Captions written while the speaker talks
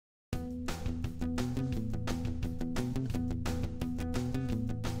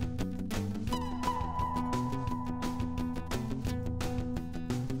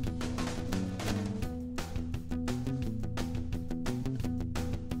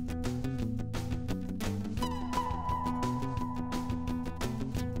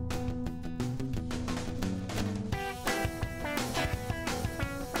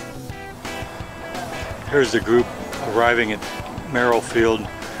Here's the group arriving at Merrill Field,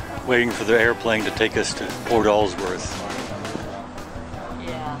 waiting for the airplane to take us to Port Alsworth.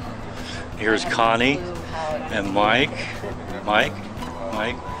 Yeah. Here's Connie and Mike,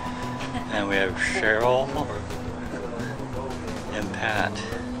 and we have Cheryl and Pat.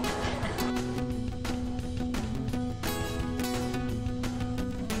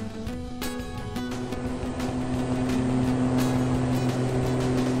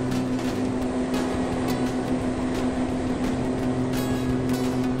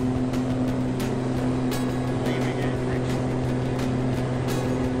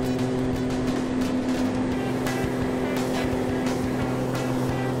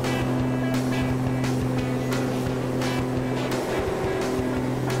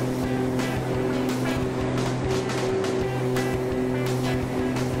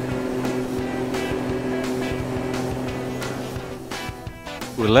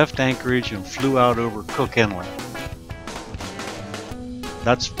 We left Anchorage and flew out over Cook Inlet.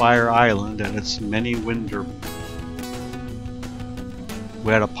 That's Fire Island and its many wind turbines.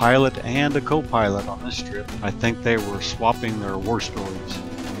 We had a pilot and a co-pilot on this trip. I think they were swapping their war stories.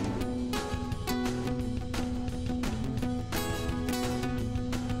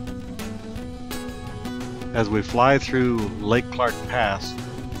 As we fly through Lake Clark Pass,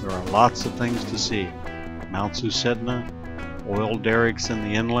 there are lots of things to see. Mount Susitna, oil derricks in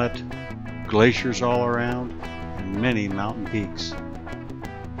the inlet, glaciers all around, and many mountain peaks.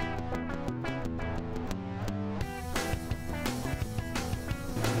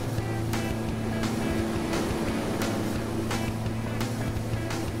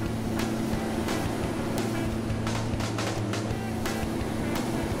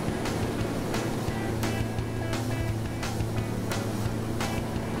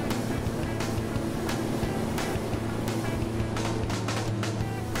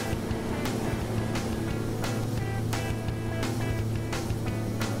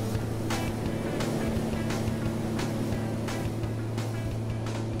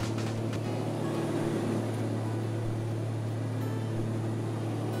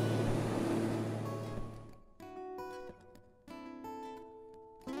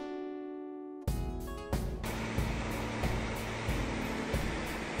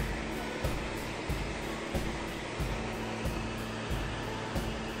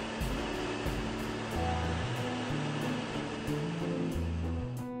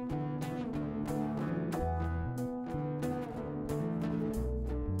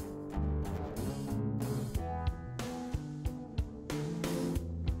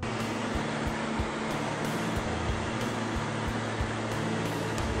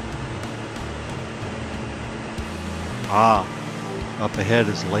 Ah, up ahead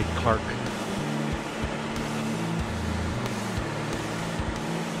is Lake Clark.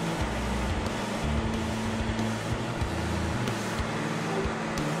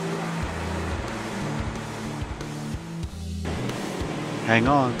 Hang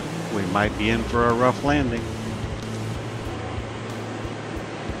on, we might be in for a rough landing.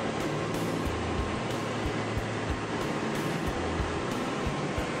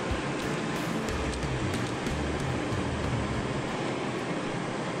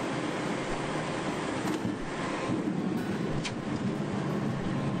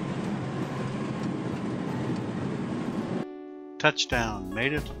 Touchdown,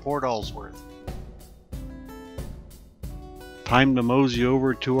 made it to Port Alsworth. Time to mosey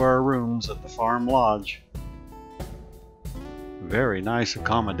over to our rooms at the Farm Lodge. Very nice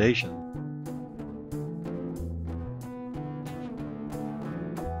accommodation.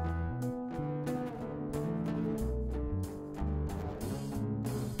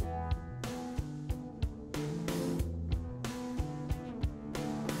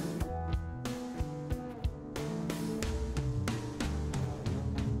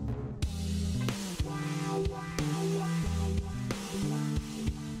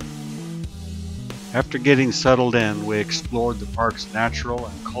 After getting settled in, we explored the park's natural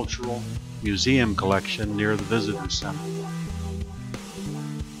and cultural museum collection near the visitor center.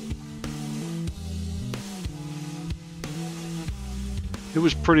 It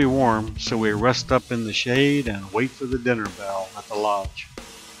was pretty warm, so we rest up in the shade and wait for the dinner bell at the lodge.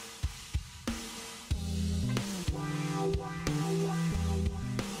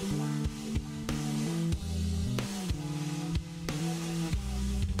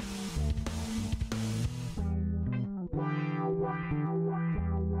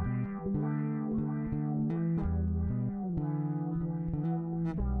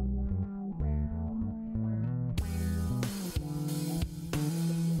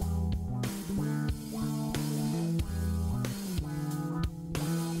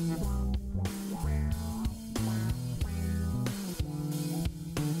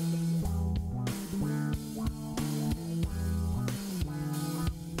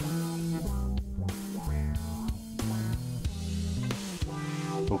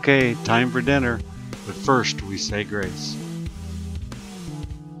 Okay, time for dinner, but first we say grace.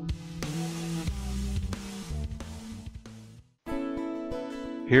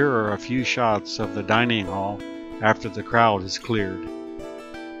 Here are a few shots of the dining hall after the crowd is cleared.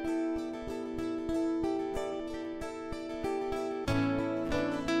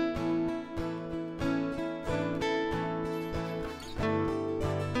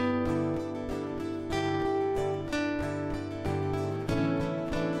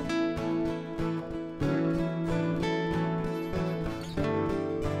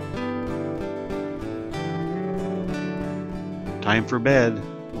 Time for bed.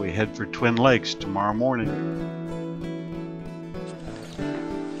 We head for Twin Lakes tomorrow morning.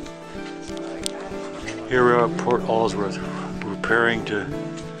 Here we are at Port Alsworth, preparing to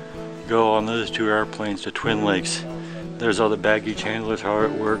go on those 2 airplanes to Twin Lakes. There's all the baggage handlers are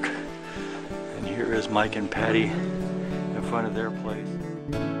at work. And here is Mike and Patty in front of their place.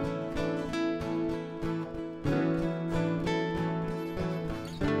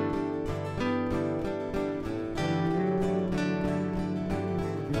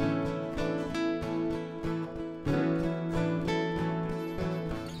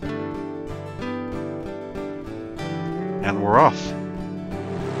 And we're off.